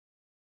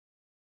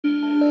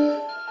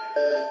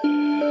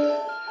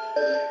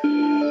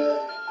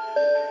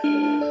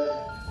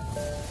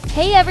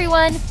Hey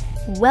everyone!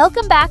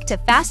 Welcome back to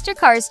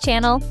FasterCars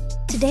Channel.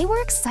 Today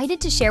we're excited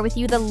to share with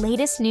you the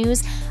latest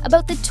news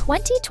about the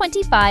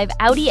 2025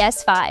 Audi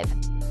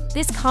S5.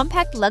 This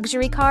compact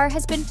luxury car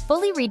has been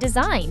fully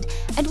redesigned,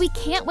 and we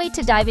can't wait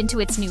to dive into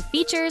its new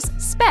features,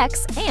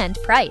 specs, and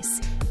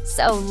price.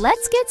 So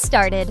let's get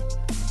started.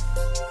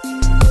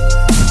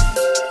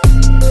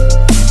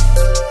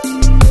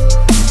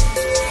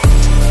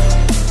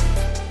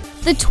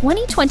 The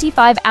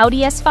 2025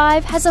 Audi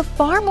S5 has a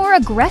far more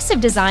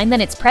aggressive design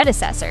than its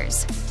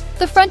predecessors.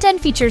 The front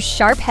end features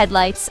sharp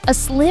headlights, a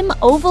slim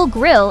oval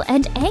grille,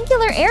 and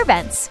angular air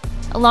vents.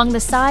 Along the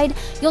side,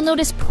 you'll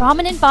notice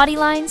prominent body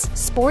lines,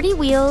 sporty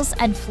wheels,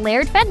 and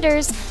flared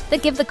fenders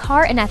that give the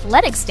car an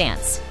athletic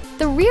stance.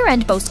 The rear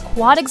end boasts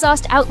quad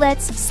exhaust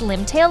outlets,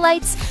 slim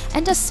taillights,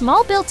 and a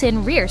small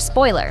built-in rear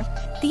spoiler.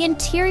 The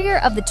interior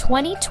of the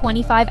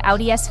 2025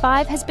 Audi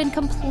S5 has been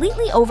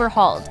completely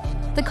overhauled.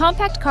 The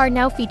compact car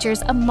now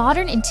features a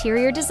modern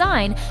interior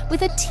design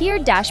with a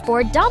tiered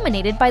dashboard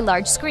dominated by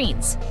large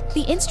screens.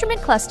 The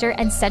instrument cluster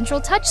and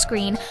central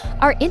touchscreen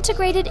are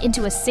integrated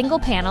into a single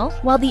panel,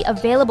 while the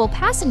available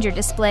passenger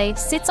display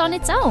sits on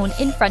its own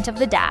in front of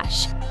the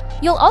dash.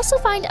 You'll also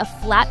find a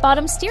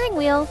flat-bottom steering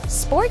wheel,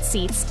 sport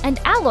seats, and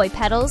alloy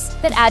pedals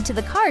that add to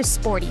the car's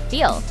sporty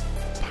feel.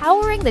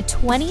 Powering the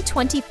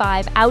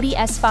 2025 Audi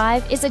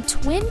S5 is a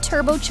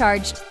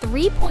twin-turbocharged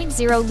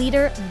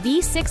 3.0-liter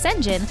V6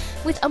 engine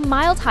with a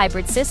mild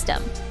hybrid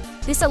system.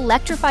 This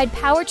electrified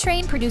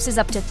powertrain produces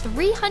up to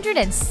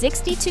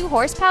 362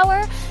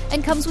 horsepower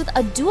and comes with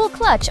a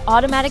dual-clutch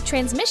automatic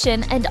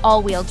transmission and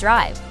all-wheel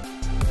drive.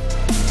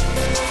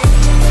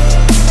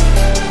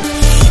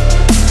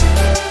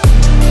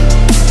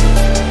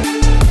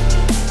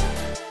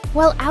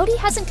 While Audi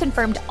hasn't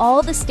confirmed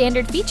all the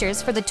standard features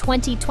for the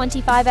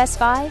 2025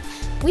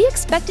 S5, we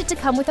expect it to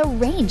come with a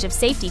range of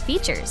safety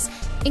features,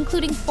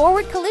 including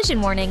forward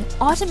collision warning,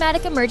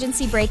 automatic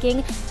emergency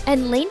braking,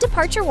 and lane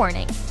departure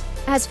warning.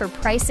 As for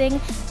pricing,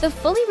 the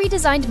fully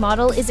redesigned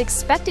model is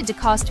expected to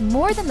cost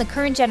more than the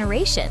current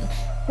generation,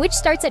 which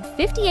starts at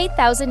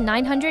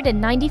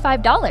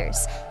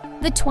 $58,995.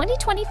 The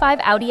 2025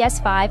 Audi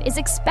S5 is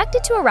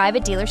expected to arrive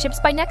at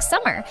dealerships by next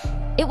summer.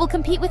 It will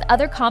compete with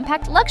other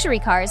compact luxury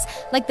cars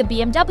like the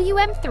BMW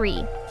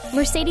M3,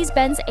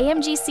 Mercedes-Benz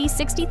AMG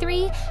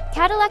C63,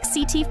 Cadillac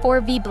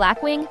CT4V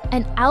Blackwing,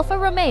 and Alfa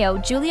Romeo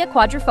Giulia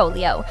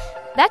Quadrifoglio.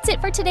 That's it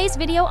for today's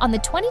video on the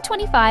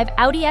 2025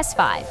 Audi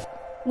S5.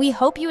 We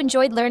hope you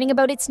enjoyed learning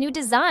about its new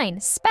design,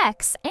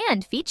 specs,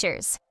 and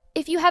features.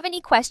 If you have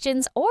any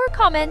questions or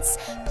comments,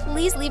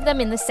 please leave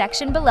them in the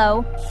section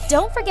below.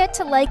 Don't forget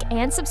to like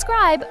and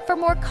subscribe for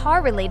more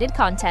car-related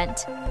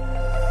content.